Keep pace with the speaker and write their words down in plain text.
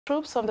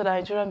Troops of the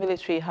Nigerian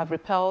military have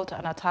repelled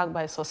an attack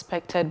by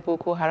suspected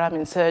Boko Haram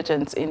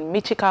insurgents in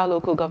Michika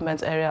local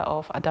government area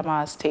of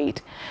Adamawa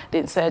State. The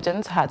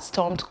insurgents had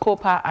stormed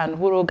Kopa and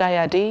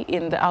Wuro-Gayadi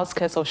in the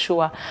outskirts of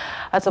Shua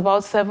at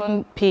about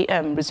 7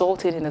 p.m.,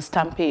 resulting in a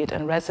stampede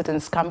and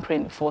residents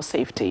scampering for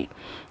safety.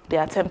 They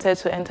attempted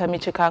to enter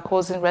Michika,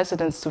 causing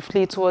residents to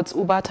flee towards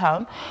Uba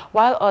town,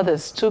 while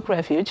others took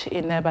refuge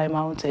in nearby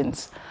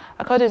mountains.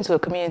 According to a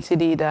community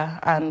leader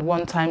and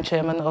one-time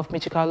chairman of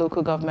Michika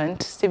local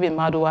government, Stephen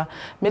Madua,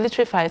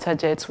 military fighter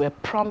jets were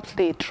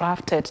promptly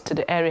drafted to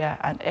the area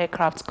and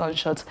aircraft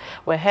gunshots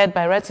were heard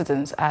by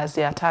residents as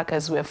the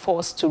attackers were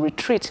forced to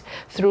retreat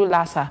through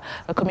Lassa,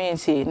 a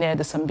community near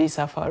the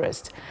Sambisa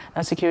forest.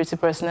 And security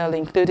personnel,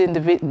 including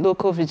the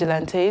local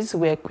vigilantes,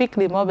 were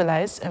quickly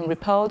mobilized and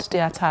repelled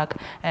the attack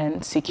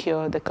and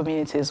secured the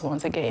communities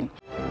once again.